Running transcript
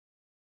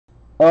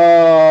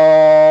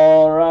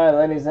All right,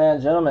 ladies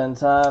and gentlemen,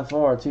 time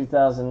for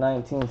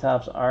 2019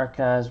 Topps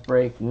Archives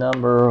break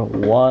number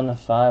 1,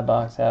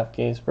 5-box half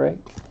case break.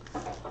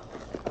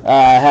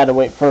 I had to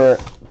wait for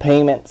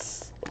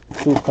payments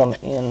to come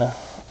in.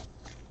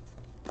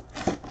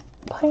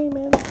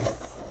 Payments.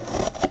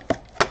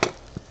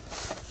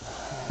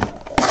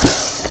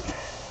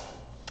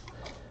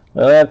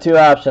 We only have two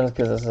options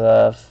because it's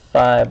a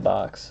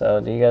 5-box. So,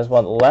 do you guys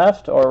want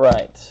left or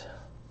right?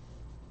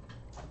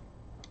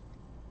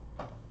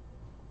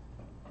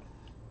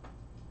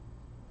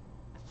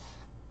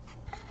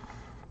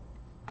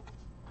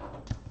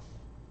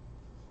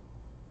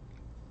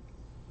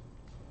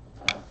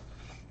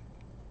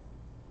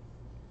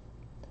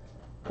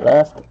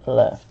 Left,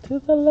 left, to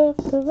the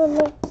left, to the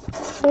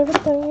left.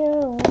 Everything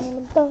else in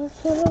the box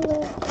to the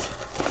left.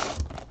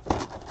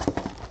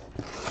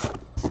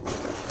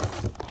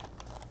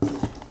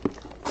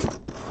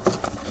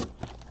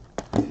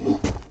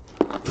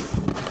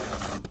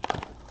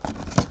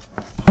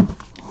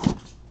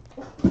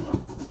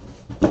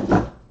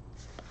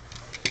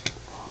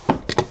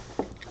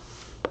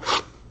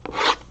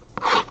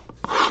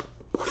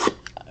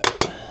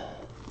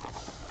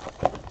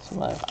 It's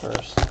my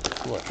first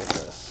look at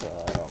this,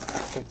 so I don't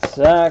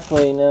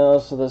exactly know.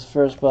 So this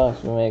first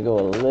box we may go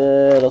a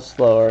little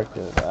slower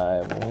because I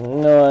have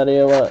no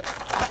idea what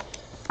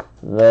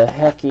the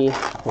hecky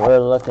we're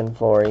looking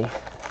for.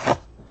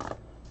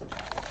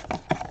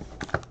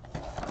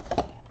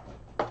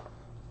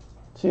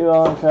 Two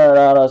on-card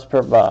autos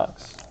per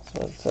box. That's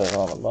what it says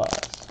on the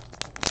box.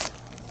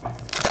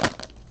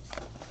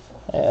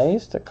 Hey, I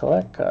used to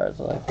collect cards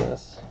like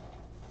this.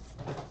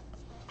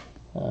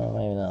 Oh,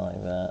 maybe not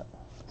like that.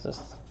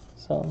 Just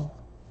something.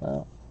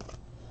 No.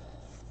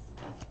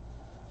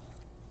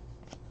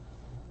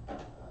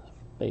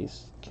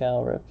 Base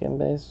Cal Ripken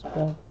base.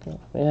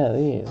 Yeah,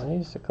 these. I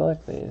used to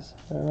collect these.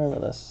 I remember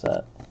this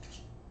set.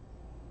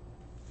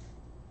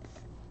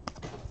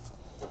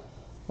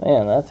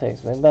 Man, that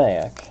takes me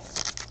back.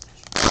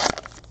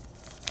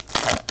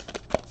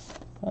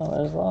 Oh,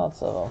 there's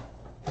lots of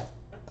them.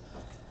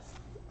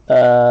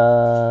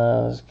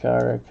 There's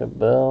Carter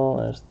Cabill.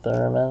 There's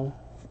Thurman.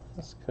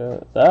 That's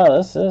cool. Oh,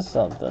 this is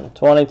something.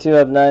 22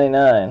 of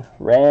 99.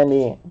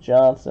 Randy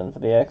Johnson for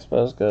the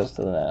Expos goes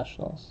to the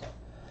Nationals.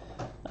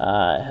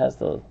 It has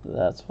the.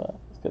 That's what.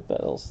 Let's get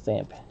that little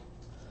stamp.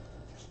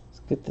 Let's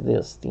get the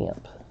little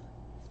stamp.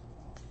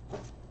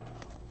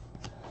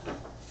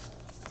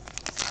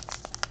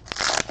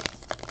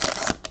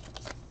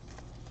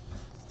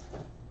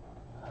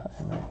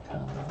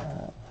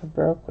 I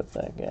broke with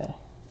that guy.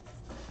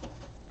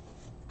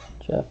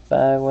 Jeff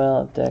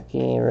Bagwell,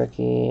 Decky,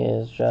 Ricky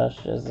is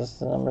Josh. Is this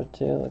the number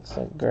 2? Looks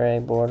like gray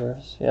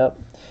borders. Yep.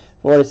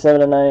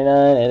 47 of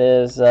 99. It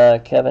is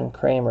Kevin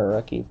Kramer,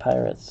 rookie,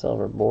 Pirates,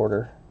 silver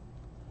border.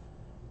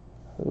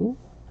 Who?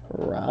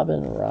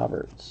 Robin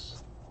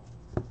Roberts.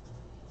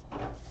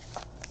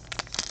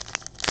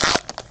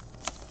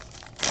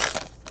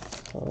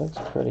 So it looks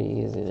pretty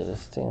easy to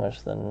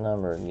distinguish the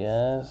numbered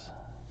guys.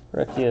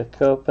 Rookie of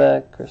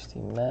Kopech, Christy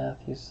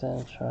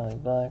Mathewson, Charlie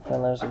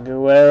Blackman. There's a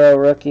Guerrero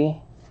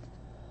rookie.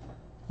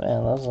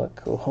 Man, those look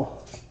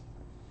cool.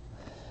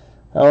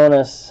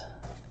 Onus,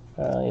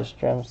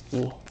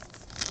 Yastrzemski.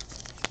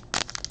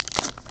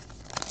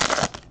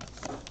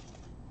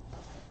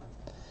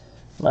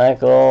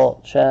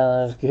 Michael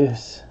Chandler's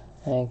Goose,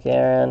 Hank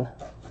Aaron,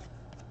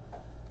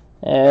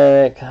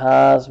 Eric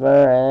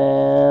Hosmer,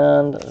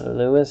 and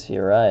Luis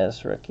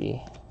Urias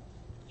rookie.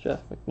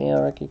 Jeff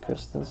McNeil rookie,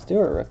 Kristen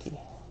Stewart rookie.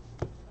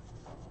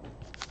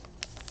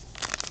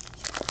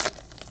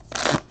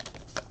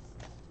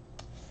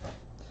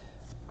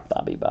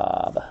 Bobby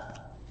Bob,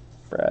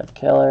 Brad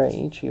Keller,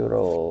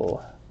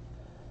 Ichiro.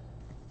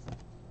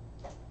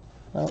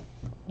 Nope,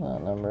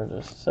 not number,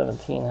 just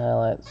 17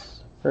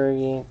 highlights.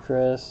 Fergie,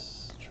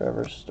 Chris,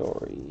 Trevor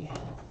Story.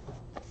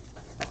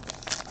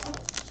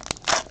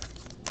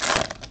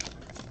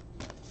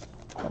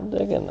 I'm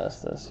digging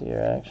this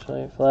year,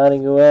 actually.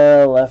 Vladdy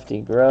Guerrero, Lefty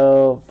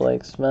Grove,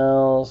 Blake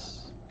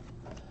Smells.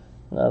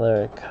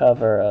 Another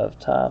cover of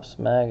Topps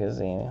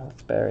magazine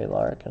with Barry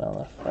Larkin on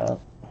the front.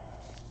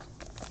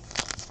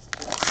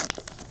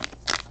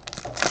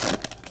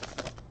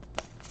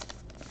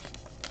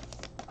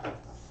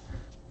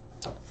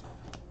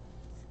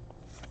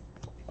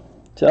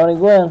 Tony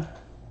Gwynn,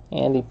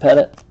 Andy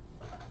Pettit.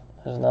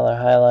 There's another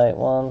highlight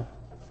one.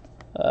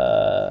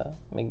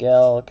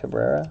 Miguel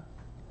Cabrera,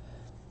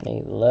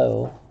 Nate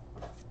Lowe,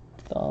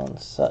 Don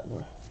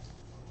Sutton.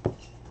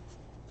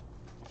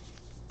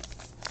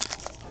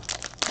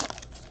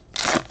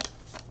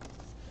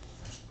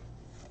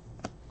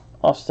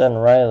 Austin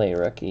Riley,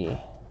 rookie.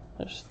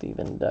 There's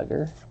Steven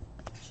Duggar.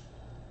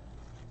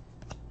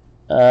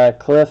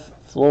 Cliff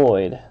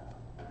Floyd.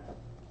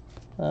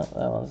 Oh,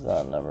 that one's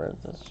not numbered.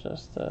 That's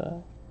just,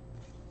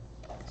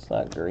 it's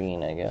not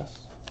green, I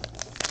guess.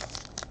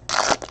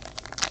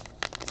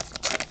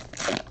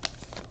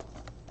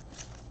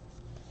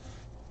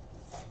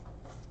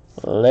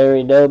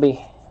 Larry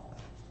Doby.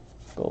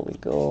 Goldie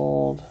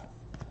Gold.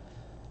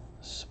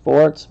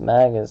 Sports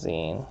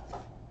Magazine.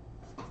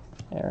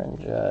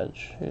 Aaron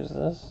Judge. Who's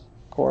this?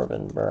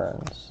 Corbin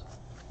Burns.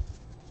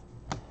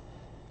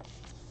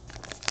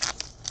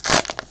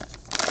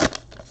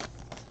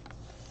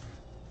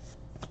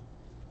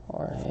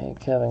 Jorge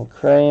Kevin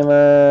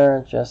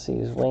Kramer.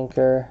 Jesse's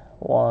Winker.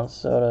 Juan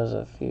Soto's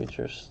a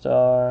future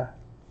star.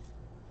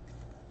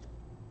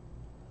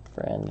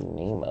 Brandon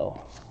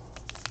Nemo.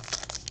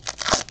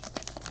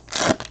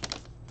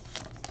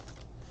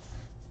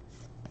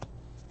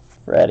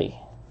 Freddie.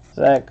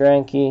 Zach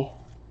Greinke.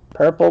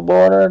 Purple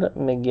bordered.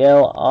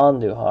 Miguel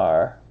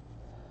Andujar.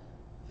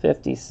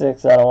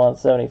 56 out of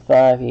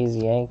 175. He's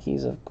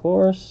Yankees, of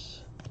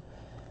course.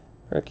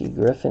 Rookie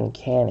Griffin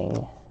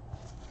Canning.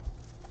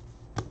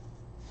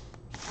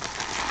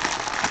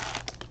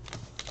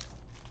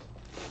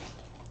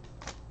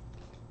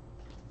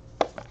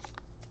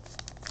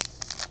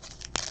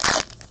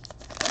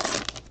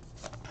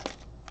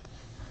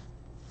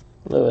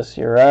 Luis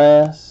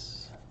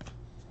Urias.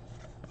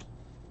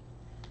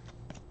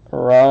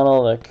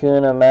 Ronald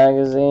Acuna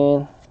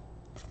Magazine.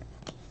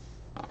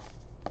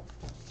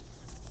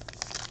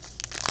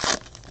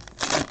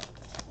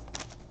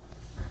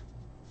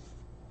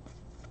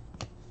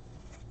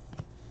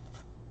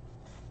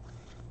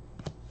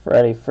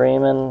 Freddie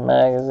Freeman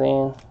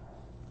Magazine.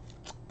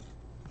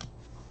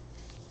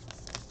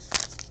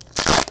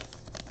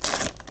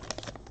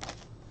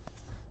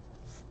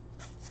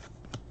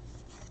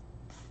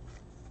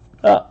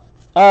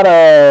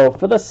 Auto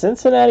for the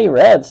Cincinnati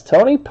Reds,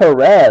 Tony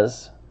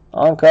Perez,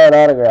 on-card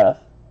autograph.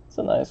 That's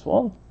a nice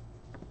one.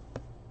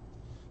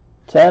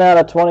 10 out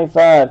of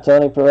 25,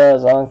 Tony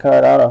Perez,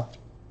 on-card auto.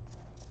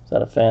 Is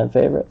that a fan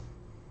favorite?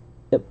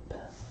 Yep,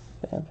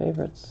 fan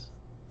favorites.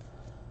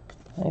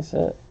 Nice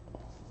hit.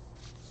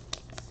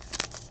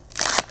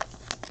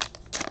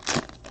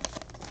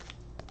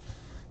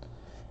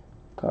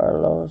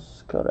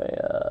 Carlos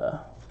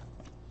Correa.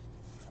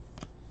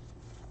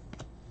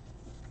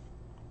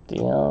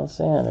 Deion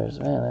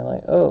Sanders, man, I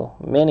like. Oh,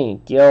 mini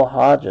Gil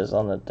Hodges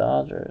on the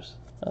Dodgers.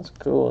 That's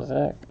cool as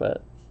heck,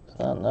 but it's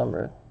not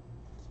numbered.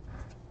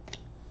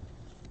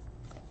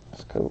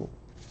 That's cool.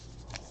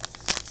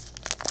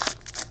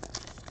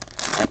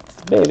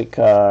 Baby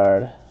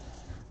card.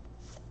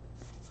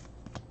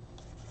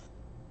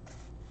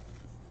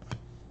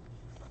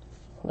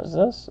 What is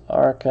this?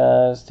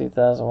 Archives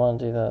 2001,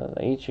 2000.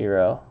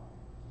 Ichiro.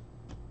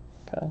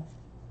 Okay.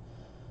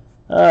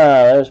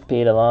 Ah, there's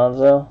Pete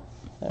Alonso.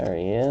 There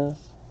he is.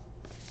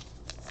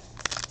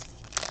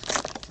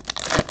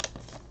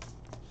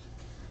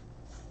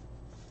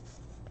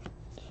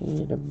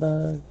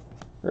 Cheetah.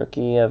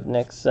 Rookie of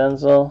Nick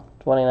Senzel.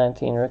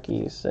 2019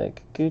 rookie Yusei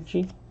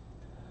Kikuchi.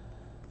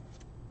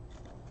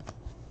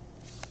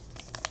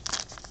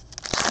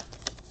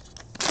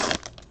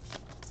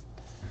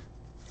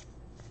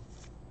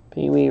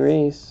 Pee Wee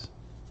Reese.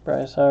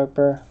 Bryce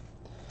Harper.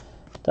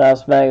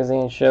 Topps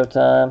Magazine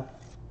Showtime.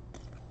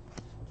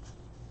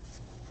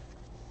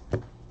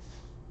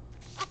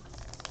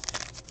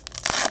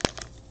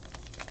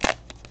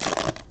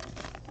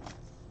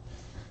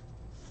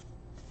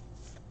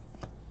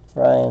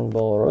 Ryan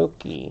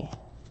Boroki.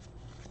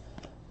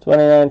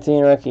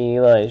 2019 rookie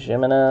Eli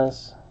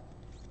Jimenez.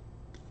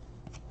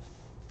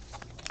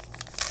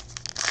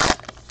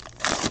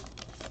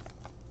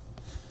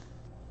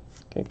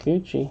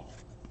 Kikuchi.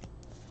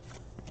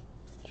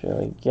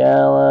 Joey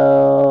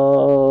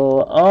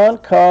Gallo.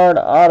 On-card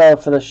auto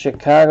for the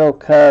Chicago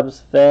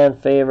Cubs fan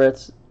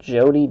favorites,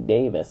 Jody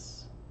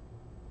Davis.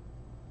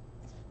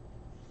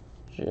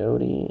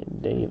 Jody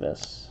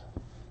Davis.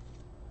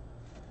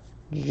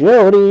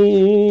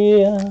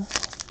 Jody.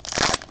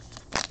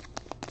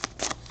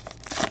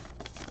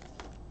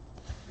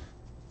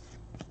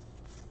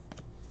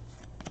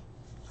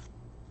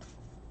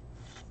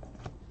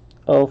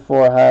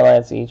 '04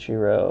 highlights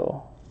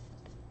Ichiro.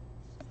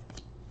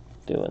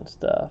 Doing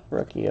stuff.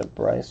 Rookie of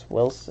Bryce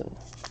Wilson.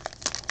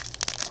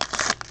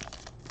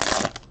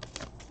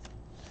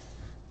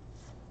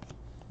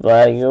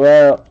 Vladdy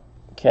Guerrero.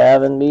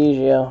 Kevin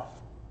Biggio.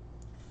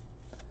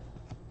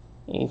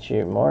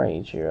 Ichiro, more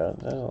Ichiro.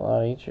 There's a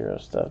lot of Ichiro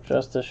stuff.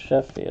 Justice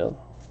Sheffield.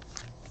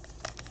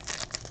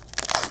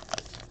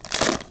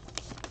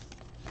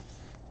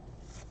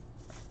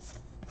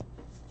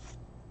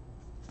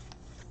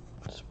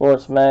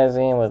 Sports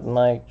Magazine with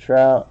Mike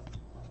Trout.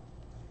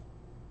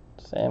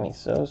 Sammy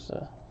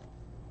Sosa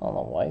on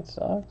the White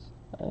Sox.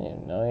 I didn't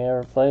even know he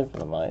ever played for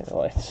the White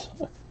Sox.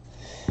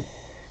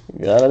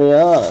 You gotta be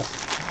honest.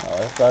 I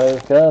always thought he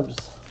was Cubs.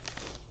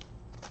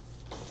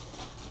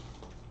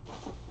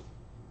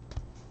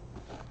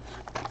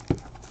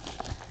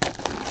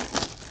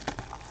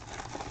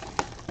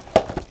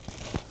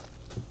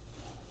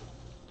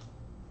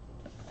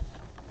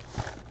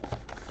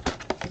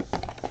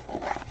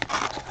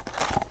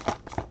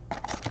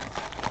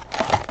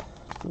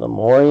 The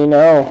more you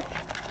know.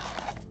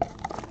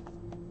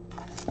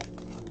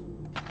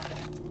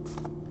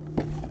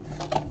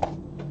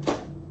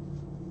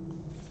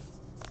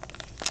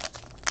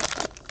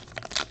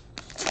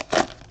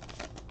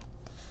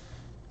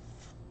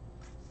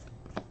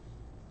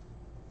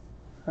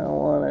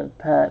 card.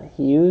 Pat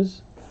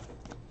Hughes.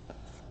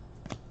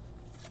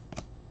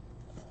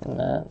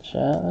 Matt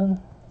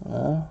Chapman?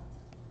 No.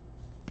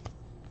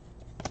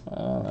 I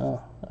don't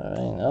know. There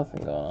ain't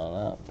nothing going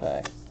on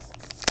that pack.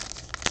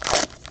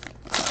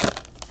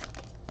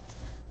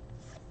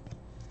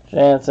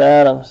 Chance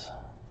Adams.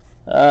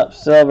 Up,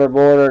 silver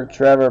border,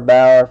 Trevor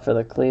Bauer for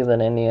the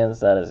Cleveland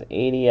Indians. That is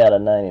 80 out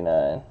of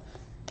 99.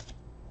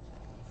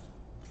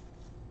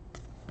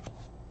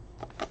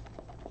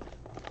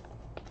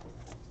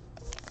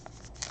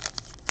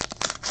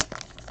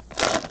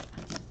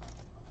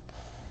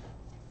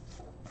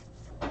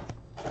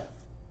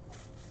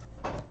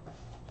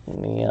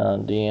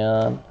 Neon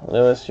Dion.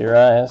 Luis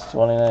Urias,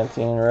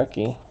 2019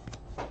 rookie.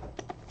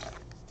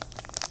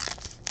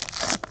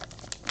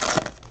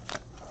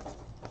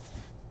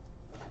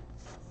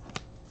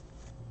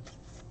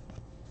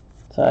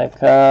 Ty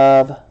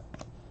Cobb.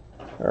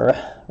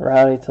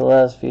 Rowdy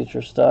Tellez,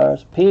 future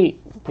stars.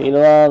 Pete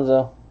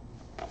Alonso.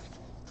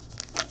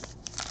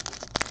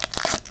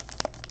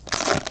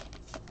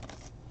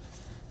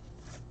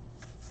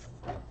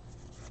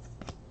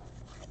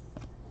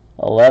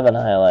 '11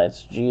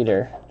 highlights.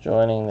 Jeter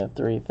joining the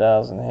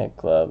 3,000 hit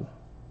club.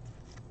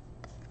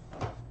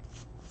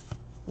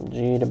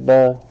 Jeter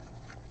bug.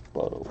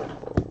 Boom,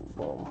 boom,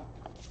 boom.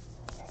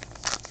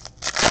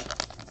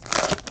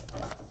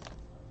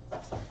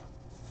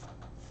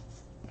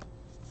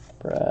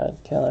 Brad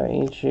Keller,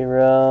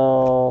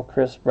 Ichiro,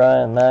 Chris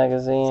Bryant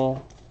magazine.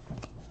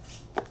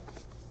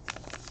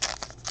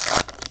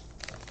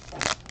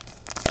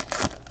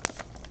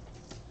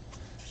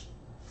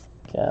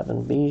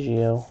 Gavin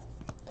Biggio.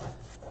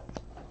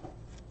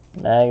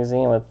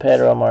 Magazine with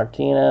Pedro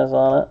Martinez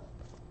on it.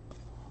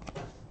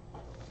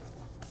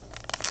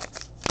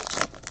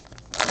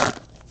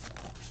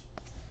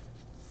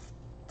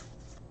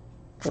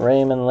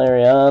 Raymond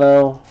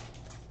Liriano.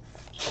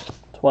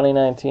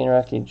 2019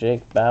 rookie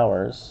Jake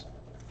Bowers.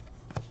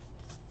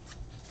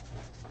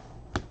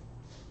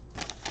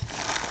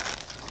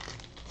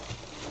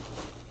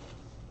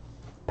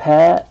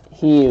 Pat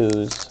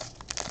Hughes.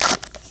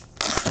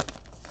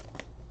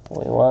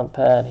 We want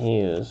Pat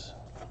Hughes.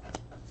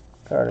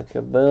 Carter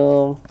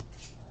Kaboom.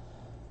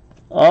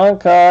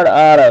 On-card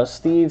auto,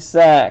 Steve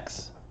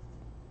Sachs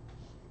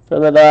for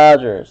the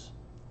Dodgers.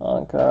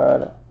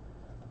 On-card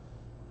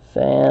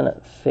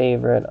fan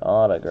favorite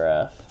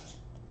autograph.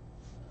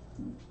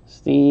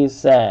 Steve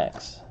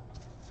Sachs.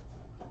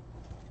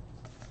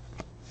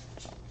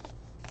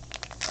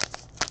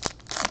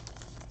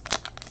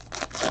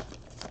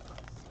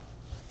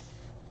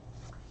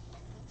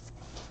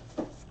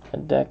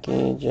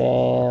 Hideki,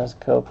 James,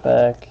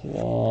 Kopech,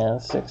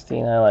 and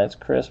 16 highlights.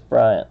 Chris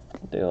Bryant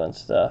doing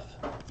stuff.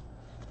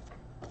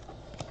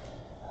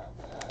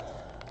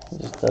 He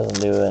just doesn't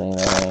do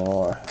anything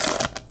anymore.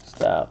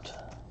 Stopped.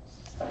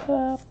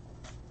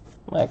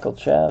 Michael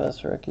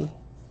Chavis, rookie.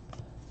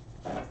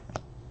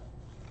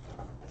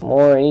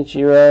 More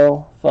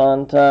Ichiro,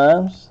 fun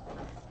times.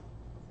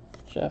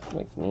 Jeff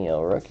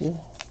McNeil, rookie.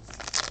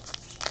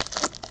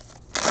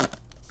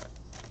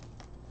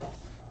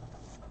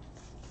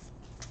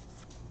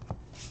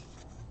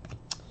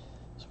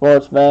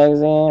 Sports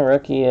Magazine,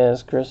 rookie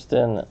is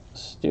Kristen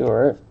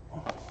Stewart.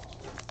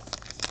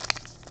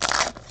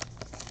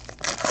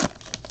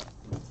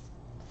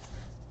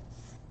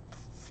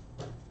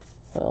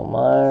 Phil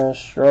Myers,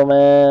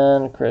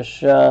 Stroman, Chris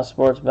Shaw,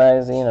 Sports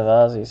Magazine of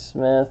Ozzie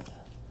Smith,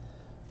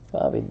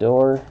 Bobby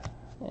Doerr,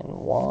 and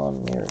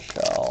Juan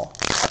Mearshall.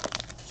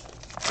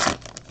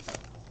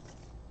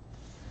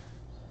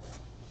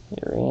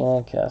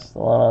 Urena,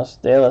 Castellanos,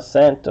 De Los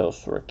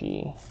Santos,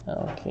 rookie.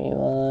 Okay,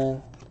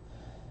 line.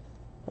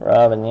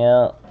 Robin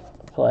Yount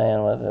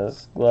playing with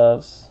his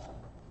gloves.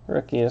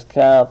 Rookie is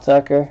Kyle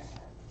Tucker.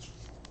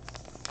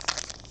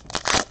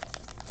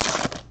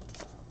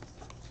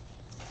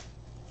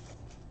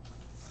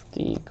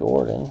 D.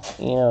 Gordon,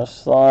 Eno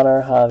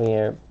Slaughter,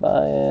 Javier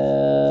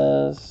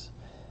Baez,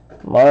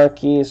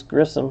 Marquise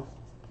Grissom.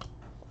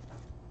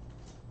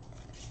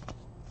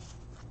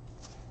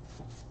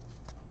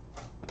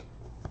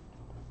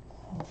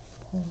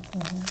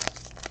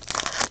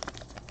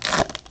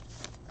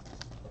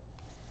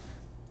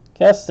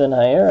 Keston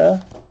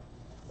Hiura.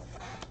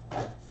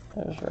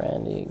 There's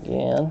Randy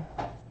again.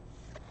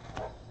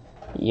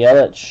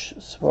 Yelich,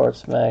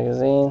 Sports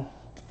Magazine.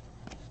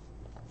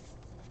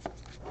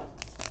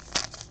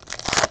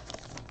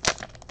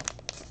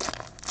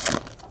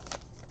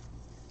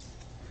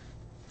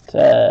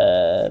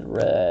 Ted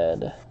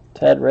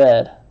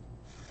Red.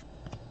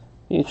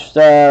 Future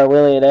star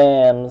Willie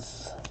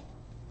Adams.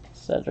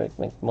 Cedric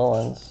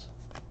McMullins.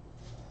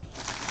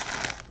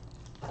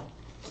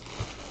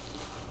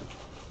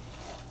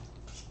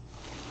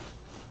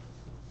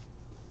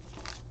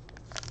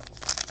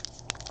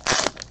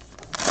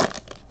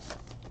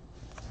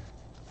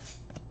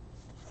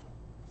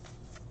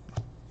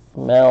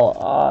 Mel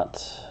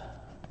Ott.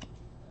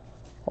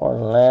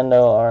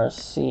 Orlando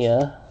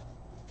Arcia.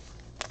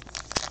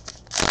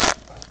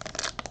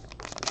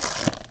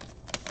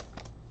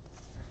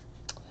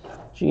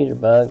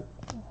 Jeterbug.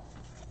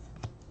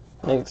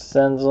 Nick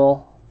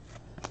Senzel,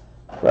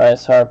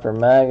 Bryce Harper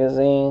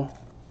Magazine.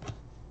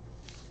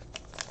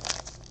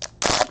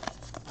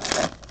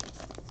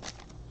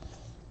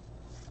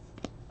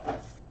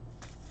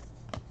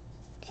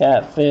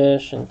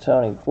 Catfish and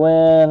Tony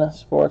Gwynn,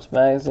 Sports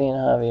Magazine,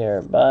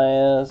 Javier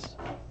Baez.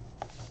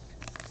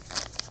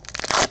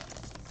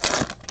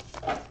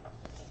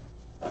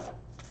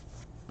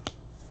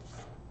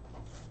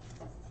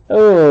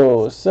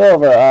 Oh,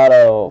 silver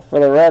auto for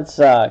the Red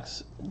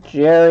Sox,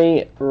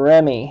 Jerry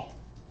Remy,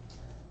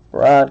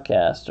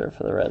 broadcaster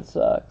for the Red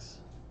Sox.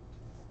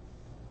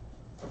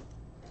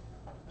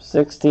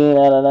 16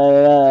 out of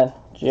 99,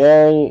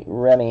 Jerry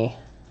Remy.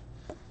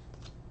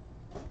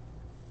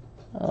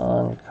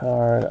 On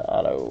card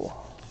auto.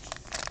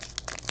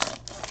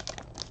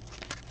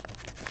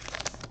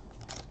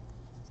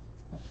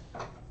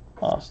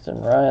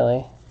 Austin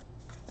Riley.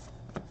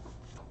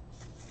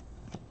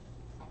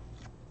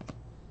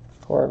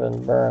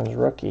 Corbin Burns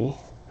rookie.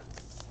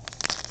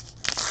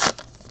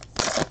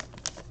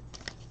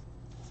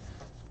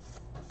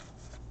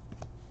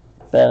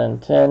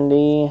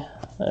 Benintendi.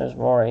 There's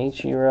more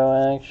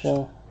Ichiro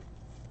action.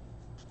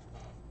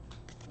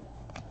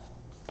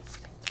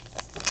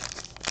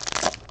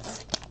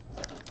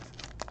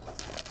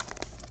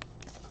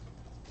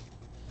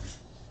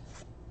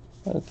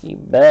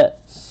 Mookie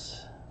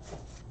Betts.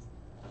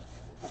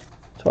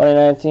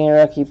 2019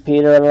 rookie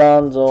Peter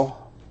Alonso.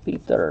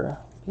 Peter,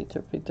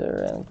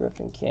 and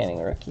Griffin Canning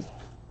rookie.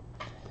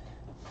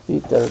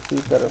 Peter,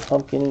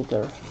 Pumpkin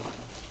Eater.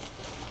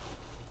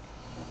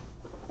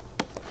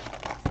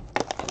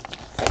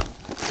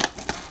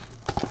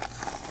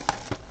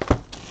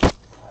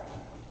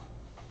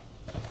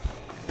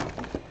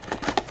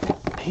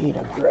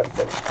 Peter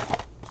Griffin.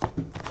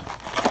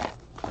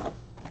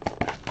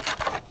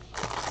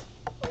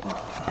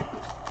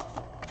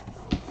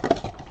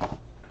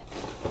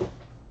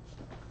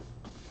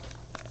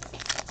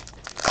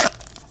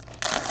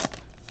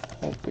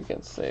 I think we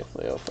can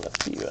safely open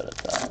a few at a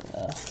time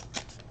now.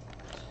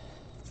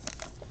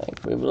 I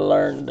think we've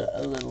learned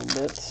a little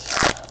bit.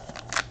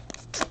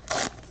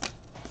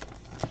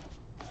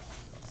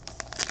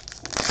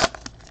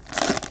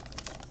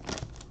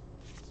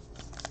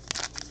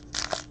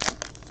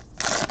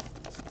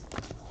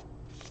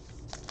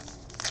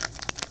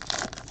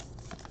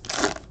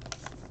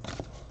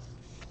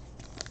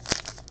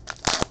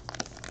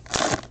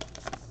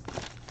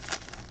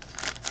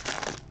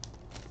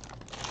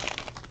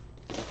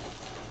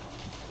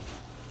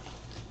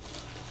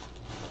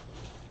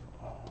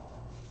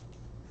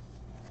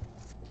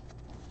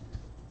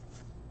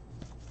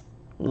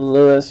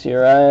 Luis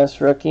Urias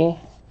rookie.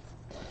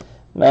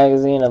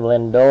 Magazine of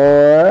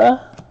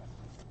Lindor.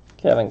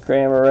 Kevin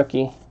Kramer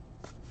rookie.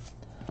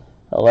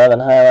 11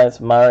 highlights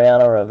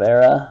Mariano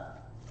Rivera.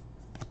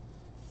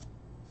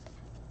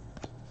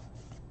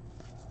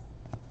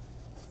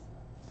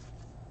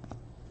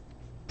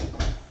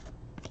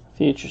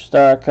 Future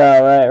star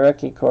Kyle Wright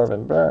rookie.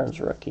 Corbin Burns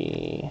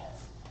rookie.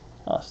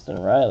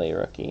 Austin Riley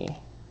rookie.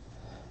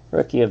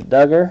 Rookie of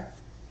Duggar.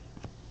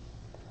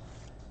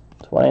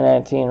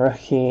 2019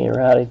 rookie,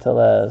 Rowdy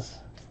Tellez.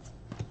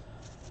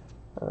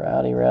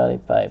 Rowdy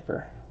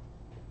Piper.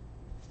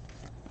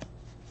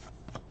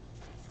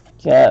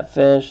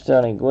 Catfish,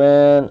 Tony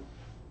Gwynn.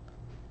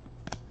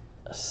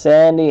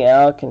 Sandy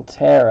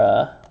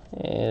Alcantara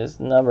is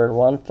numbered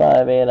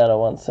 158 out of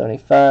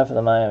 175 for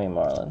the Miami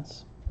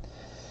Marlins.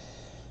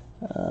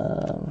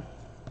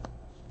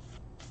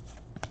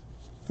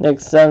 Nick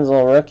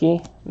Senzel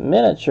rookie.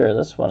 Miniature.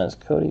 This one is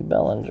Cody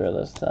Bellinger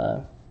this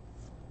time.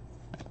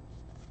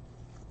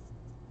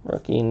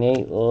 Rookie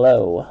Nate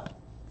Lowe.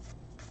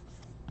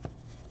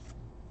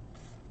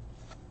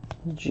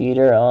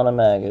 Jeter on a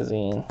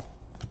magazine.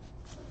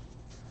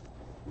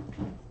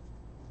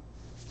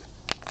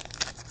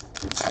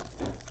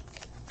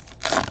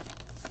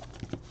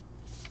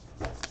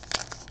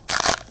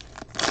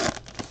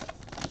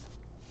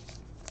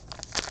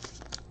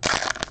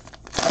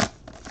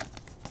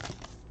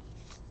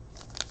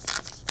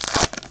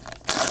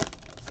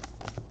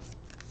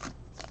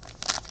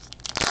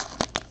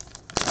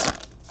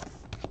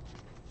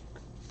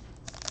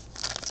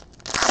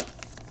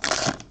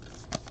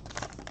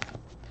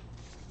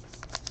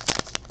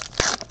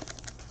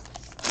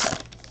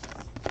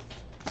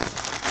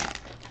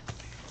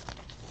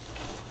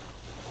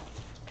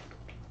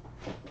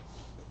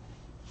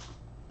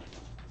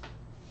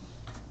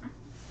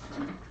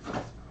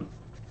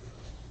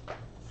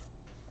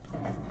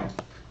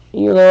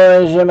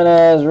 Eloy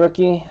Jimenez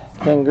rookie.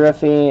 Ken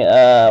Griffey,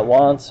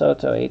 Juan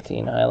Soto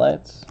 18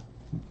 highlights.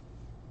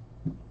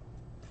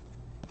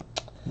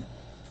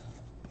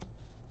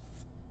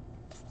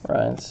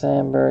 Ryan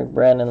Sandberg,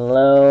 Brandon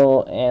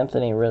Lowe,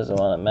 Anthony Rizzo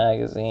on a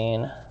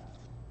magazine.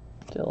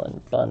 Dylan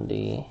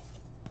Bundy,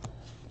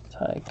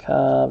 Ty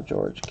Cobb,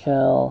 George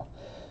Kell.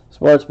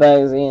 Sports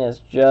Magazine is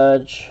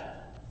Judge.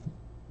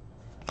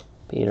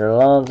 Peter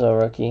Alonso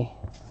rookie.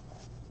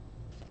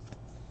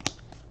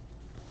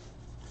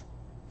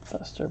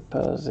 Buster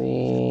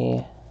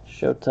Posey,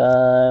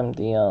 Showtime,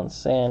 Deion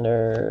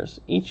Sanders,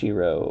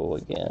 Ichiro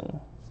again.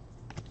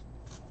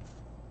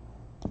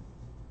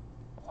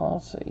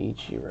 Lots of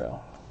Ichiro.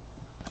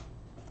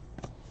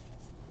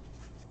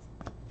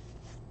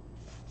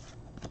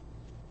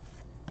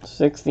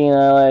 $16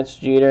 highlights,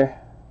 Jeter.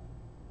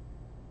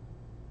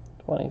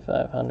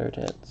 2,500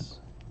 hits.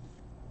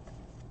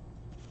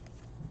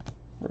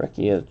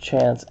 Rookie of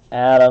Chance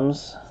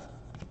Adams.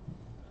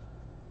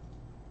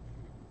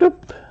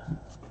 Doop.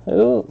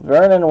 Ooh,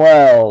 Vernon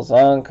Wells,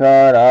 on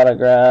card,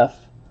 autograph.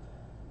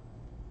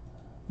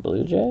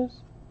 Blue Jays?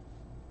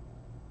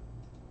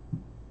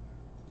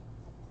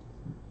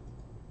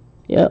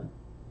 Yep,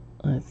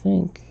 I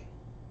think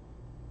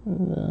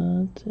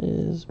that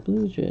is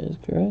Blue Jays,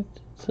 correct?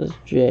 It says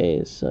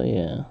Jays, so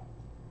yeah.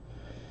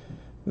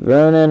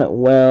 Vernon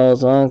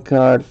Wells, on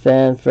card,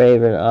 fan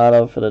favorite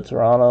auto for the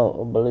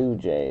Toronto Blue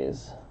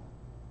Jays.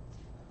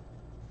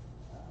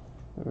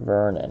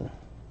 Vernon.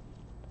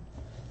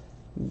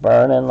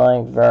 Burning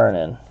like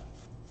Vernon.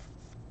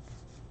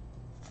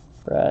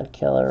 Brad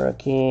Keller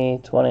rookie.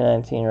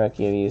 2019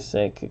 rookie of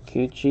Yusei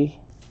Kikuchi.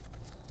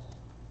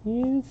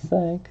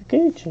 Yusei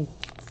Kikuchi.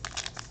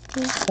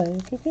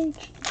 Yusei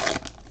Kikuchi.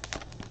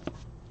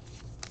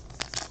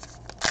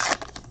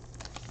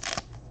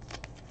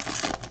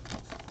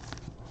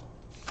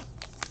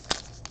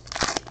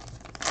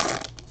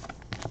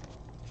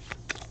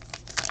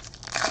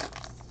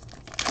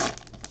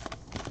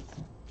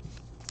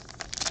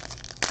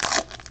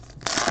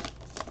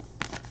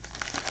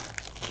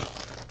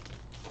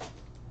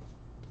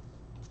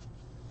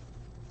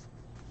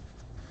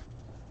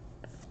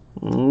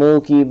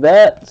 Mookie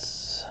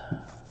Betts.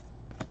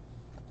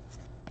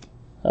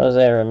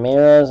 Jose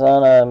Ramirez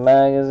on a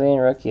magazine.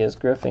 Rookie is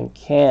Griffin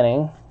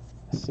Canning.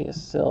 I see a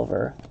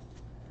silver.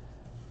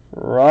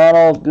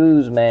 Ronald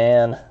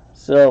Guzman,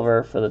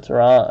 silver for the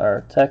Toronto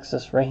or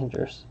Texas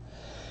Rangers.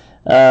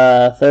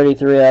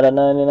 33 out of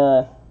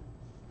 99.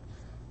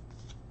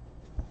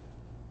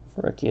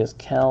 Rookie is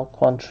Cal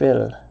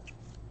Quantrill.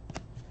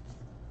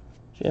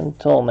 Jim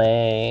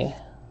Tomei.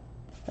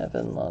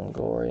 Evan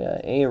Longoria,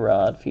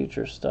 A-Rod,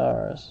 Future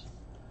Stars,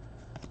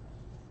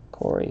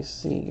 Corey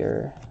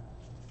Seager,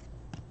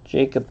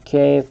 Jacob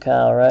Cave,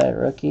 Kyle Wright,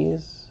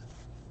 rookies,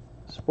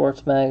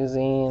 Sports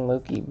Magazine,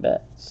 Mookie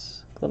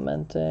Betts,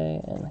 Clemente,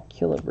 and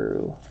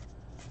Killebrew.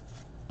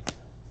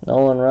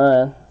 Nolan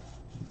Ryan,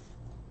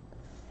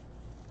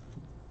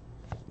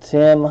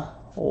 Tim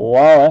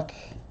Wallach,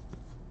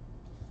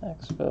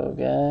 Expo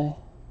guy,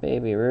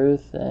 Baby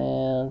Ruth,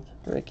 and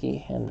Ricky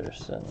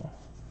Henderson.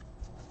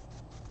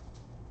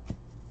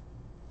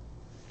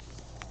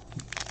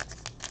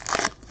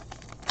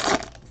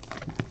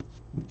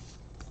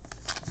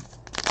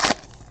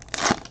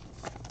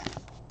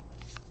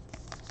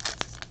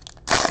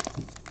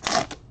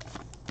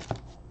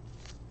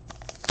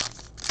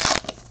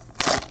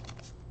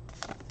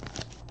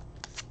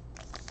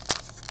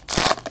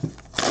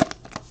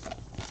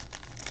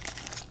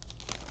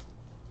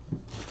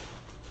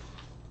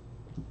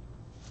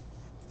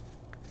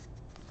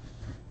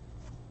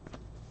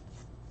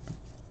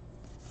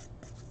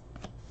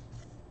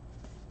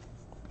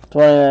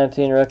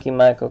 '19 rookie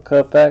Michael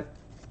Kopech,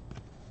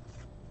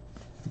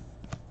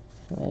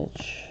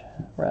 Mitch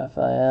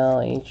Raphael,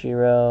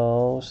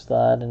 Ichiro,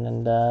 sliding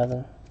and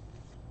diving,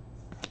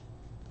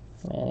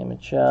 Manny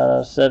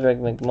Machado, Cedric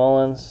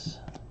McMullins,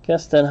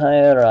 Keston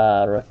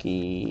Hiura,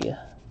 rookie,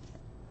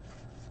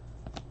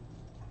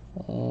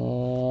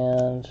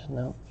 and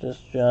nope,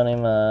 just Johnny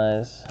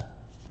Mize.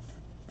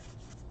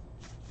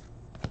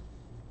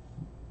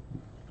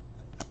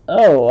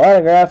 Oh,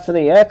 autograph for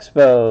the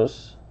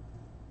Expos.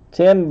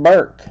 Tim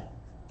Burke.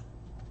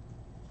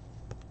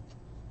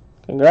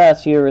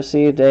 Congrats, you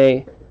received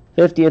a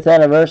 50th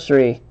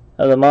anniversary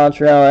of the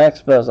Montreal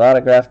Expos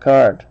autograph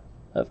card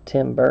of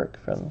Tim Burke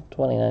from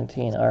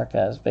 2019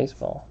 Archives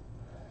Baseball.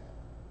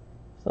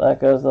 So that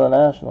goes to the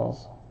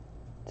Nationals.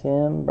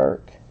 Tim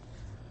Burke.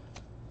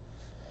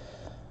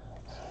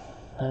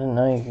 I didn't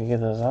know you could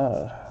get those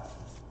autos.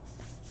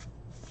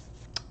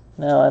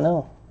 Now I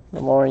know.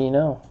 The more you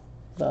know.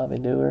 Bobby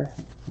Dewar,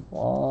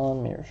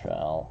 Juan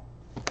Mearshall.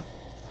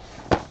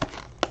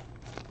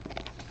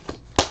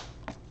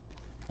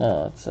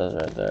 Oh, it says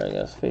right there, I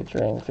guess,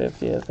 featuring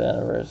 50th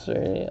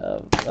anniversary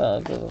of, oh,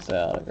 it doesn't say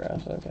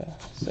autographs, okay,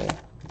 see,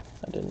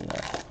 I didn't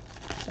know.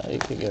 Oh, you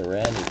could get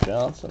Randy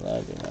Johnson,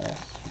 that'd be nice.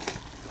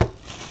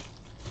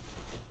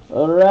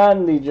 Well,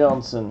 Randy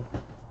Johnson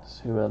is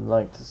who I'd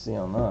like to see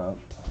on that.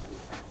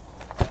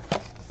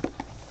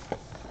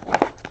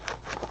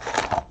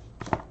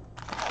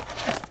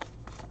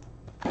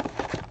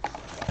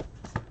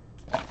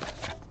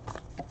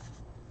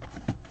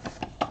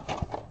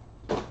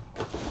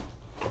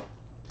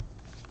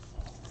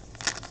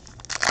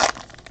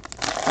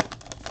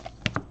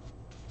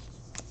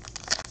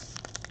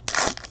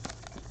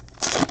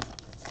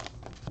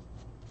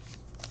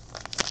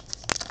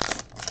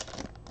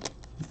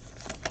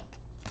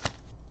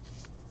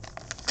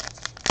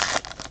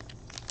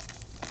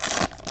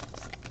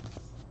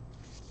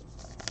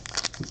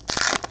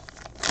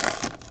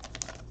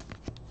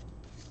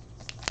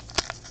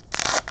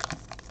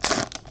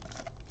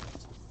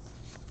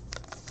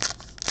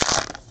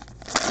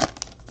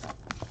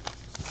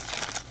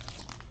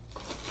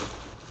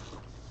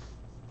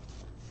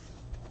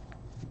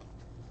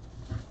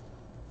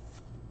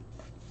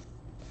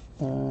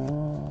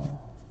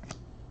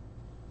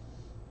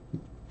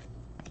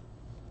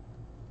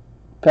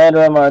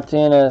 Pedro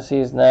Martinez,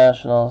 he's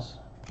Nationals.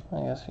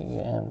 I guess you can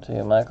get him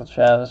too. Michael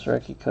Chavis,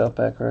 rookie.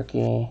 Kopech,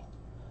 rookie.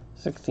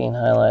 16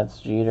 highlights,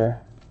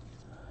 Jeter.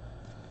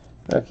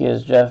 Rookie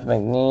is Jeff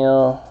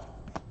McNeil.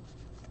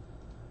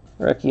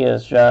 Rookie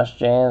is Josh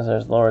James.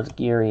 There's Lourdes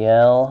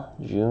Gurriel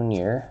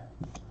Jr.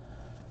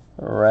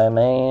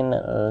 Remain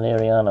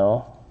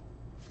Liriano.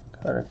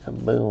 Carter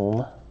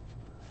Kaboom.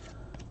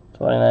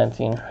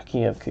 2019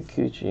 rookie of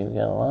Kikuchi. We've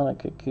got a lot of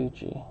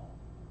Kikuchi.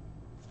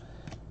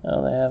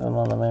 Oh, they have him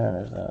on the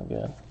Mariners now.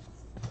 Good.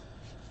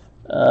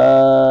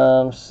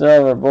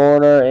 Silver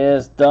border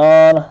is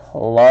Don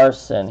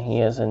Larson. He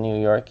is a New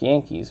York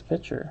Yankees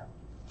pitcher.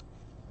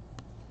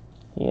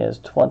 He is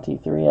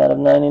 23 out of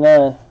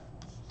 99.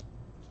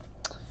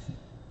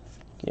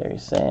 Gary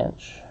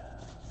Sanch.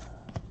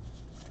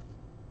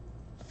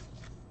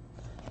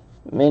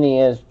 Mini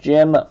is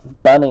Jim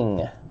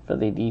Bunning for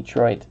the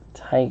Detroit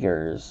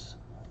Tigers.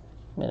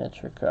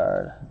 Miniature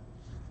card.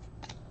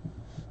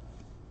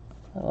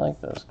 I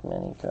like those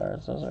mini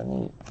cards. Those are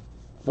neat.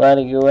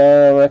 Vladdy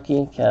Guerrero,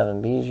 rookie.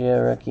 Kevin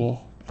Biggio, rookie.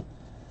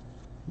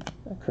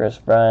 Chris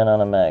Bryant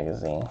on a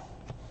magazine.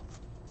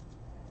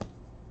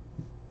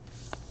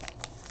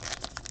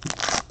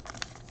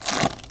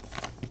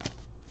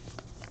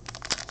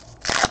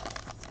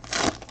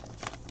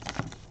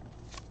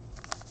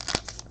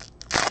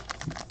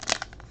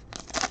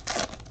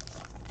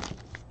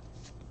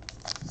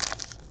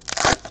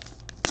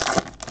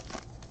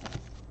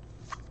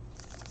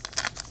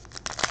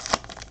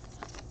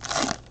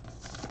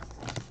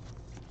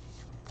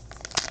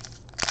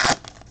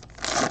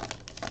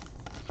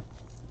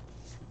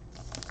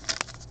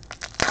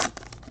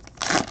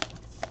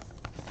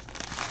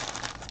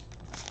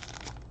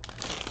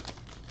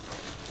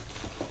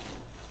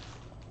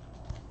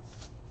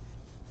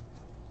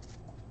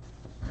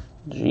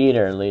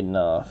 Jeter leading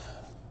off.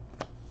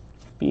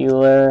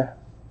 Bueller.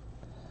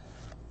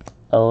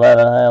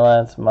 11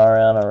 highlights,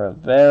 Mariano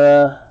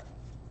Rivera.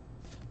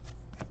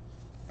 I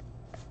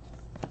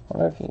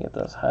wonder if you can get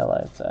those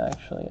highlights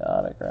actually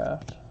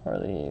autographed, or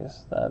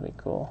these. That'd be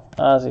cool.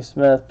 Ozzie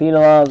Smith. Pete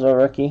Alonso,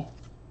 rookie.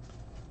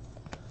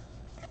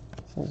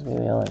 Seems to be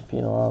the only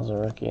Pete Alonso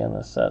rookie in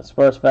this set.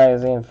 Sports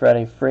Magazine,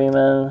 Freddie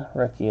Freeman.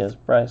 Rookie is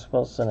Bryce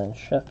Wilson in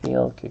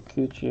Sheffield.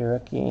 Kikuchi,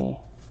 rookie.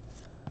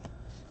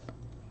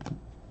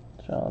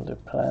 John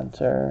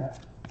Duplanter.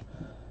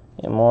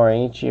 More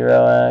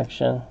Ichiro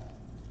action.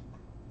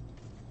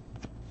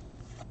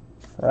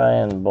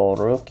 Ryan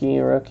Borucki,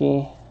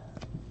 rookie.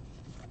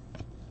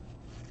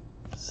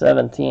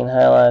 17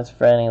 highlights,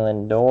 Franny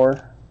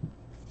Lindor.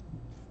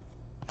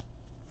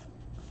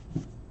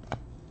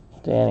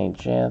 Danny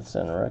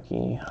Jansen,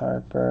 rookie.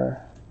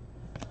 Harper.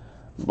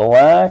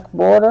 Black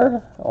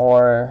border?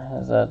 Or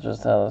is that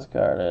just how this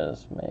card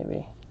is?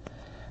 Maybe.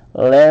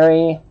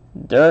 Larry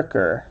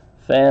Durker.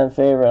 Fan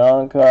favorite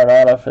on-card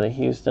auto for the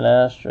Houston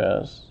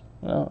Astros.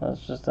 No,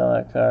 that's just how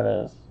that card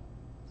is.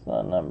 It's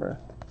not numbered.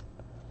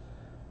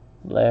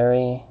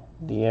 Larry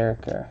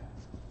Dierker.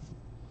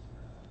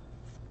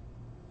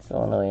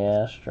 Going to the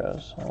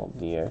Astros. Old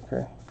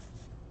Dierker.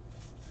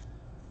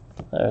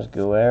 There's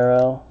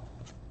Guerrero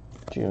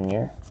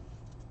Jr.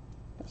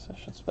 Guess I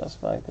should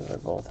specify because they're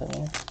both in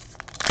here.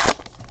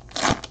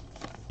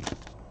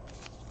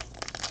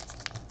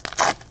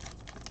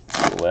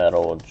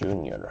 Guerrero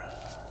Jr.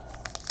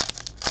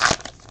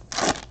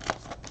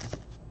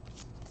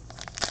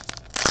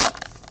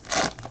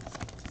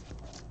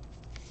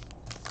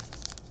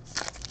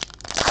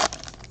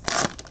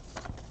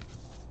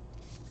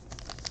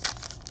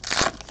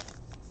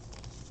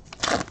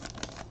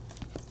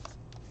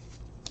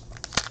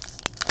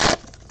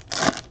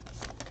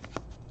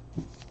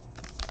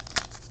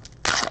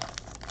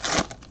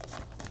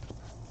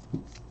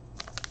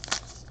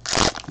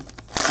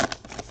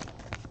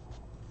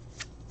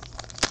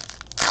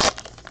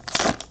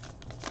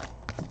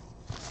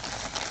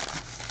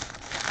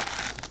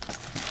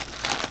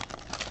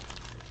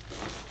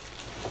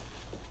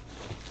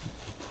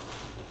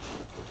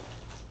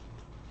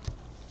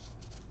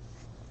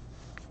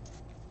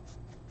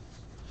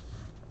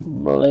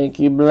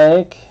 Blakey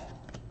Blake,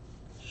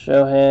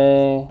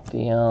 Shohei,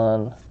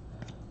 Dion,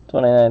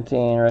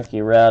 2019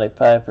 rookie Rowdy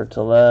Piper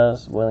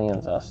Tellez,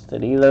 Williams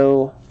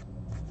Astudillo,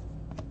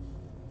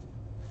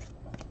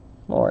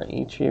 more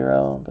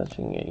Ichiro. I bet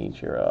you can get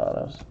Ichiro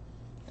autos.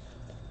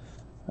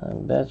 I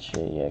bet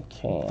you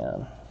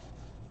can.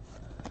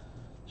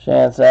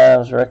 Chance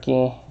Adams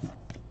rookie,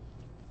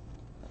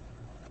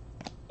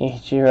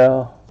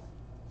 Ichiro,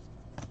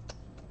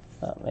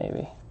 not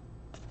maybe.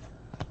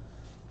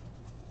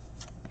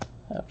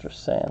 After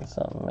saying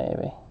something,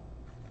 maybe.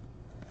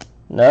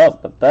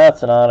 Nope, but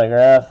that's an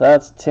autograph.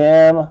 That's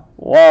Tim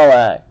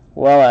Wallach.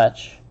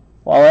 On-card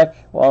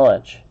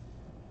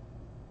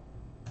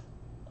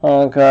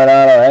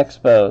auto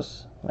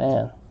Expos.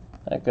 Man,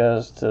 that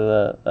goes to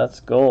the, that's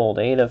gold,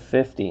 8 of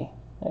 50.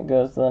 That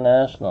goes to the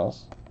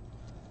Nationals.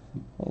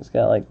 He's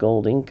got like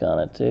gold ink on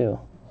it too.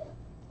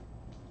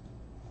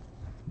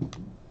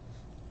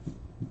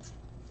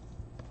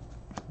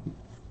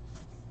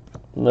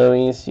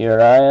 Luis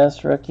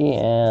Urias, rookie,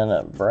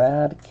 and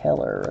Brad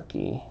Keller,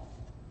 rookie.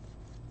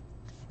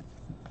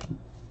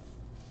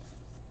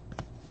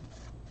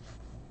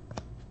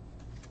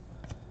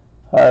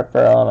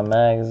 Harper on a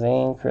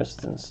magazine,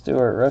 Kristen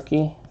Stewart,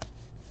 rookie.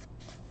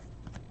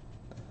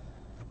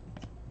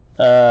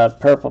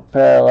 Purple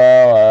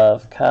parallel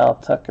of Kyle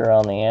Tucker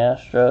on the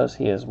Astros.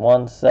 He is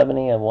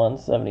 170 of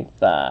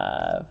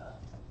 175.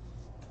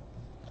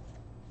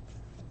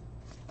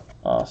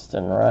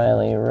 Austin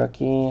Riley,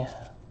 rookie.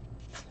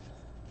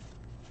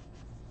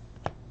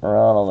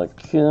 Ronald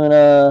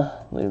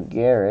Acuna, Lou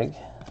Gehrig,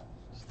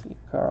 Steve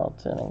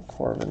Carlton, and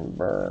Corbin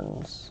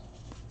Burns.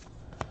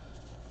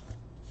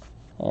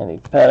 Andy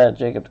Pettit,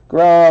 Jacob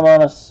DeGrom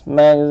on a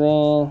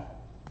magazine.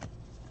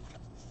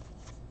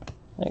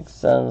 Nick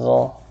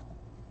Senzel.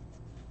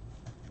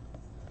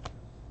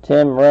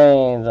 Tim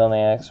Raines on the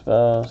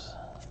Expos.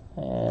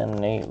 And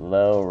Nate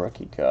Lowe,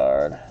 rookie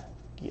card.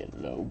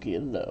 Get low,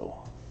 get low.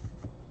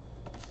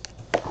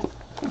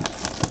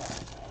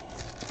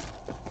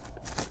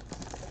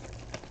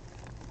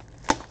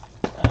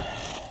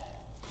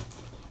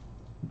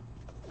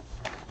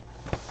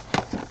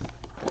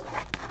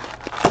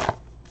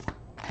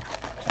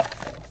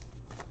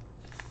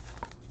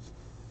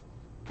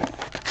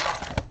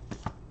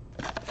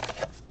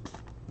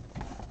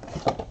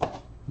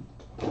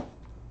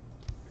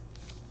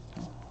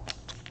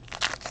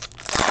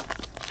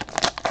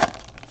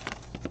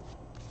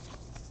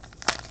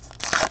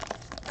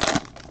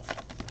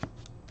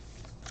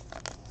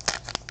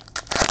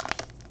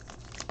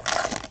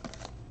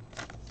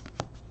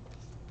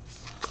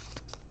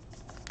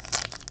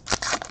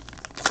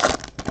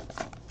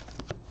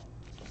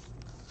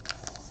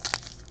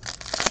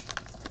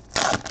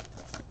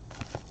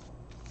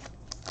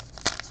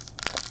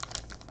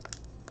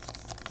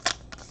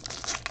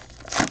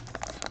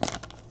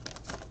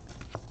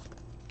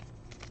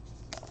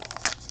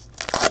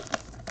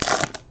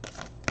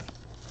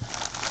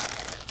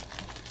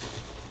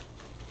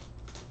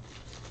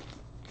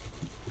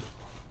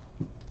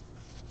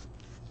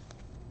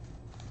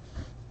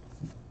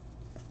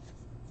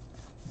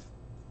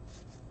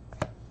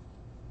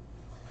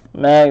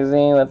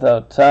 Magazine with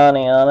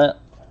Ohtani on it.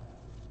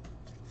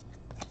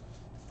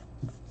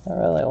 I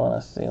really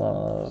want to see one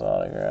of those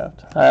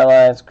autographed.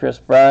 Highlights, Chris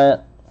Bryant.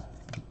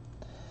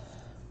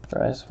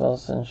 Bryce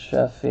Wilson,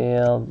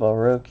 Sheffield.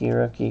 Borucki,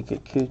 rookie.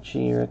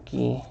 Kikuchi,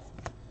 rookie.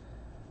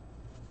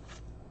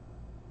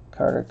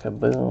 Carter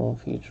Kaboom,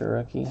 future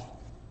rookie.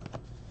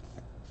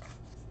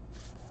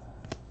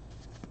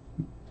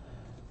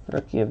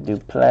 Rookie of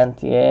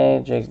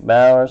Duplantier. Jake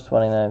Bowers,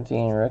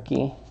 2019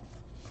 rookie.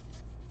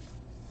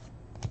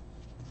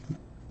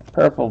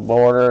 Purple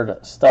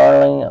bordered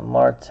Starling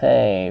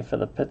Marte for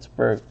the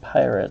Pittsburgh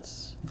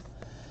Pirates.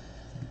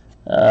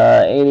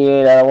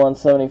 88 out of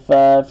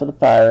 175 for the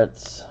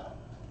Pirates.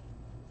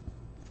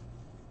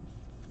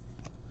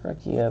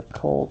 Rookie of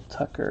Cole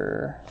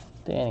Tucker,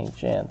 Danny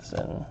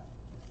Jansen,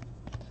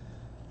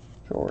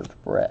 George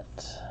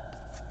Brett.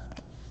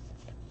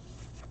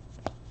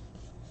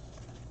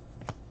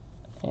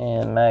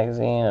 And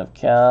magazine of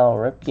Cal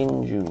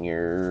Ripken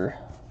Jr.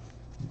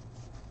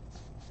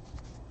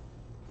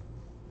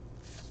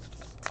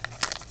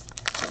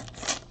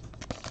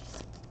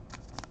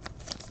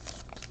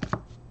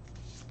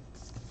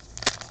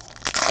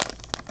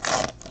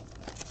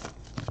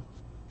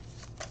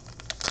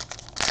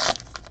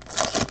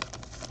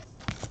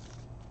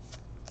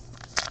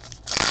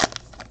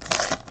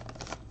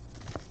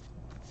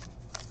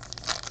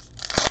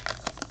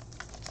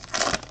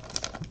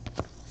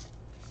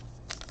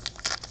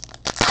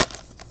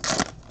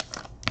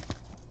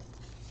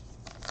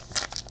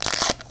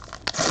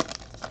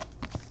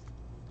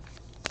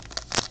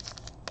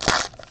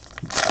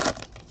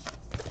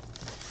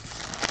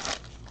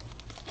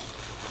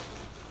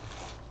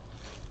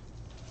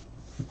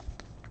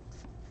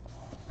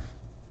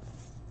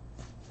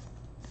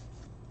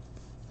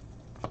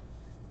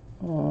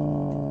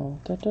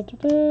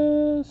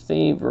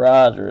 Steve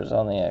Rogers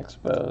on the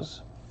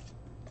Expos.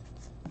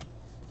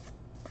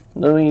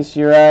 Luis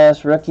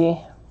Urias, rookie.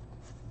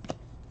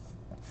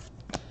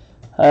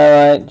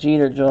 Highlight,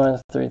 Jeter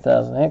joins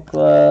 3000 hit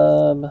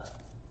club.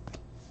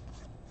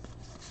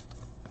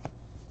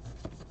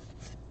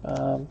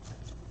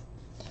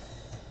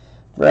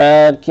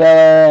 Brad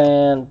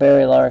Keller and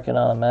Barry Larkin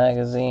on a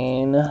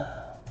magazine.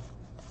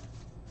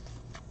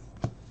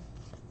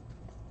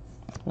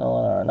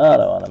 Nolan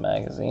Arenado on a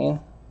magazine.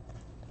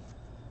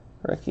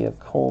 Rookie of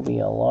Colby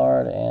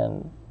Allard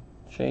and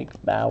Jake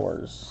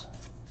Bowers.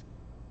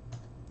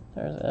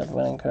 There's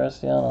Edwin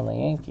Encarnacion on the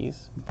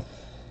Yankees.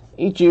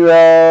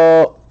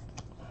 Ichiro.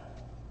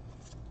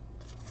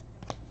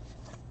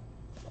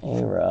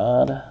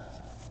 A-Rod.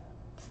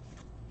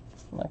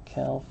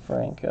 Mikel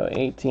Franco.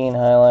 18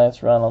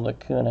 highlights. Ronald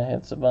Acuna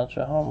hits a bunch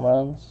of home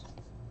runs.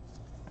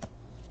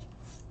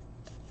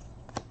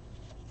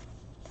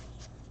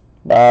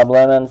 Bob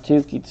Lemon.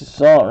 Tuki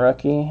Toussaint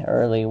rookie.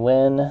 Early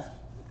win.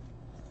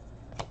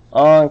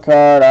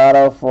 on-card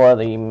auto for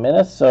the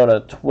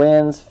Minnesota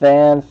Twins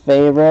fan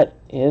favorite.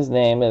 His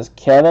name is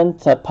Kevin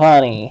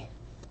Tapani.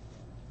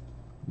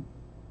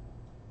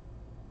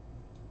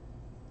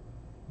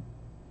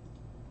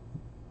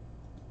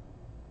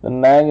 The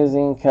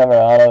magazine cover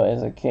auto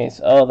is a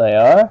case. Oh, they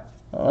are?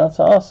 Oh,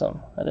 that's awesome.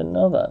 I didn't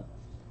know that.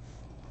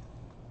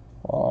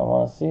 Well, I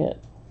want to see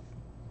it.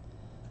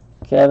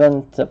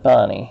 Kevin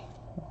Tapani.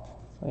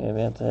 We have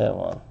yet to hit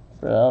one.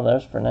 Oh,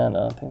 there's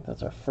Fernando. I think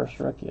that's our first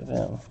rookie of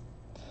him.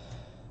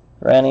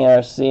 Randy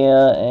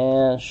Arcia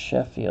and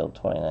Sheffield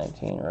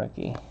 2019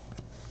 rookie.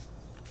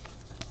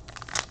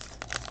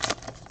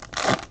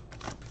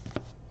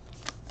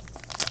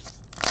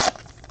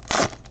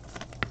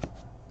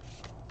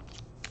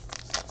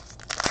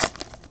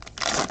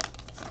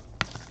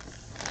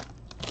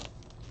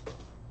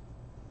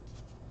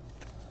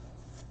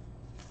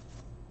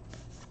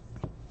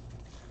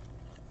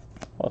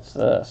 What's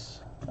this?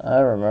 I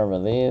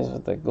remember these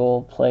with the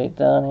gold plate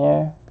down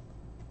here.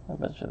 I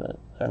bet you that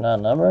they're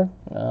not numbered.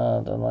 No,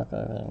 it doesn't look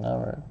like they're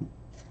numbered.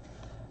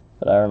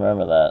 But I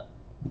remember that.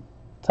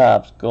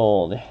 Topps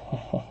gold.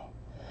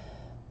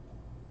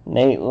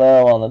 Nate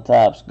Lowe on the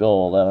Topps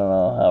gold. I don't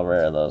know how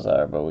rare those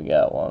are, but we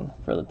got one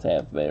for the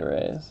Tampa Bay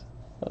Rays.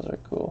 Those are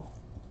cool.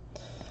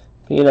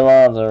 Pete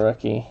Alonso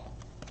rookie.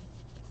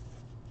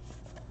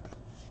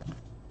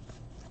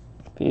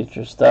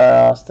 Future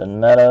star Austin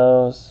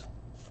Meadows.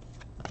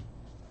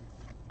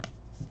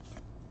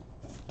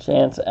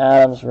 Chance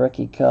Adams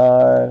rookie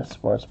card,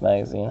 Sports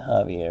Magazine,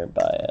 Javier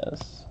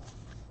Baez.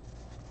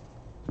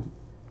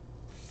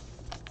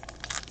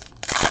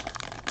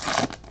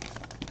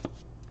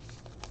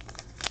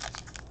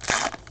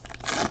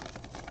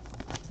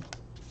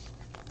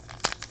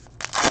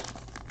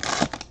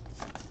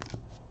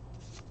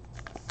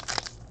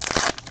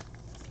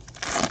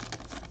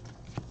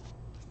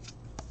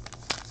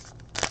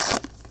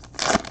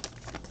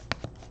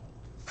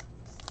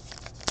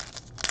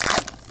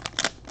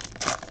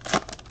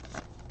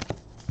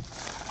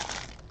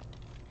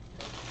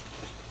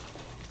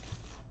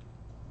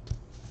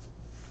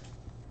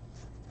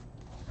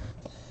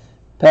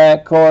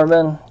 Pat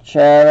Corbin,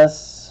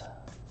 Chavis,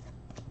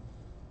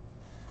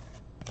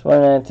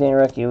 2019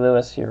 rookie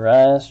Luis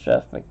Urias,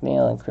 Jeff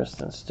McNeil and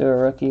Kristen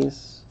Stewart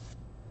rookies,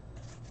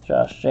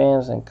 Josh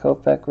James and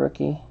Kopech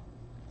rookie.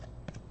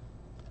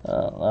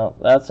 Oh, no,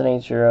 that's an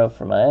Ichiro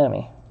for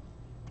Miami.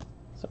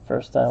 It's the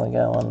first time we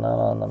got one not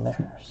on the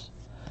Mariners.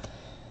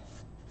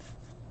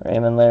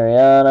 Raymond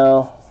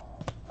Liriano,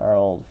 our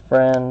old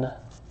friend,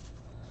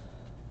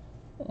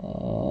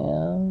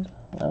 and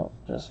nope,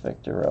 just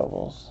Victor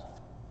Robles.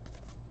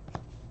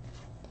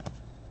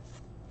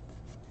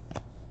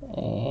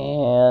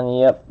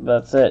 And yep,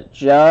 that's it.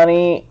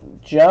 Johnny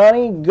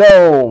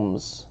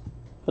Gomes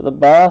for the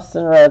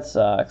Boston Red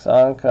Sox.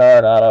 On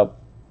card auto,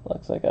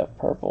 looks like a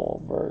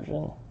purple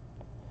version.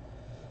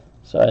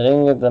 So I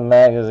didn't get the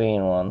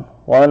magazine one.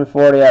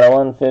 140 out of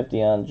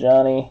 150 on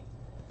Johnny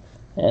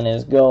and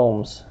his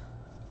Gomes.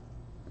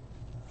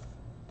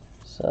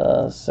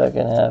 So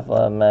second half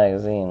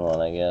magazine one,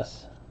 I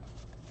guess.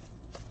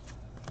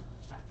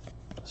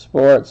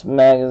 Sports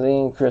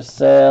Magazine, Chris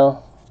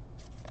Sale.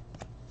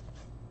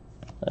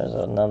 There's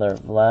another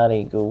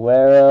Vladdy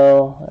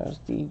Guerrero. There's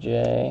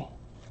DJ.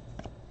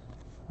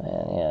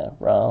 Man, yeah,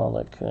 Ronald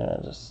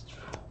Acuna just,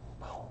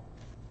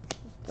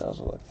 those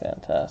look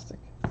fantastic.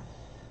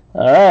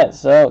 Alright,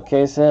 so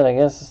case hit, I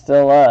guess, is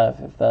still live.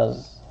 If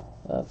that's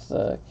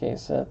a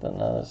case hit, then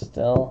that is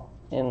still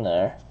in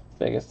there.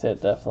 Biggest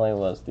hit definitely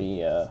was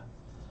the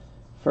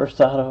first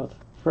auto of the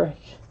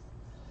break.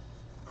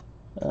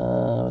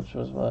 Which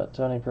was what?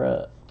 Tony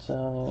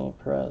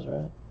Perez,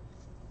 right?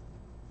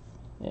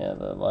 Yeah,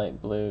 the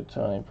light blue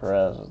Tony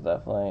Perez was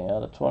definitely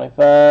out of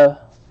 25.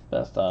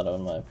 Best auto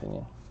in my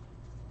opinion.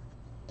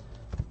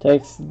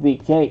 Takes the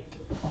cake.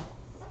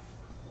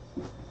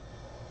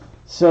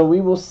 So we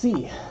will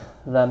see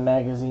that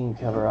magazine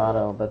cover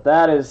auto, but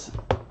that is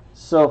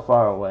so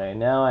far away.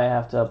 Now I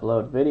have to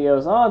upload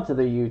videos onto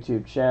the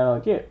YouTube channel,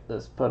 get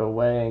this put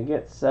away, and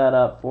get set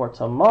up for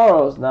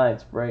tomorrow's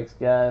night's breaks,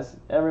 guys.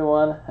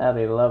 Everyone, have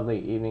a lovely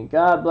evening.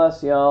 God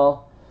bless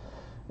y'all.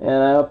 And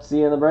I hope to see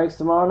you in the breaks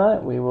tomorrow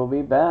night. We will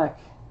be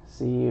back.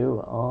 See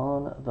you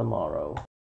on the morrow.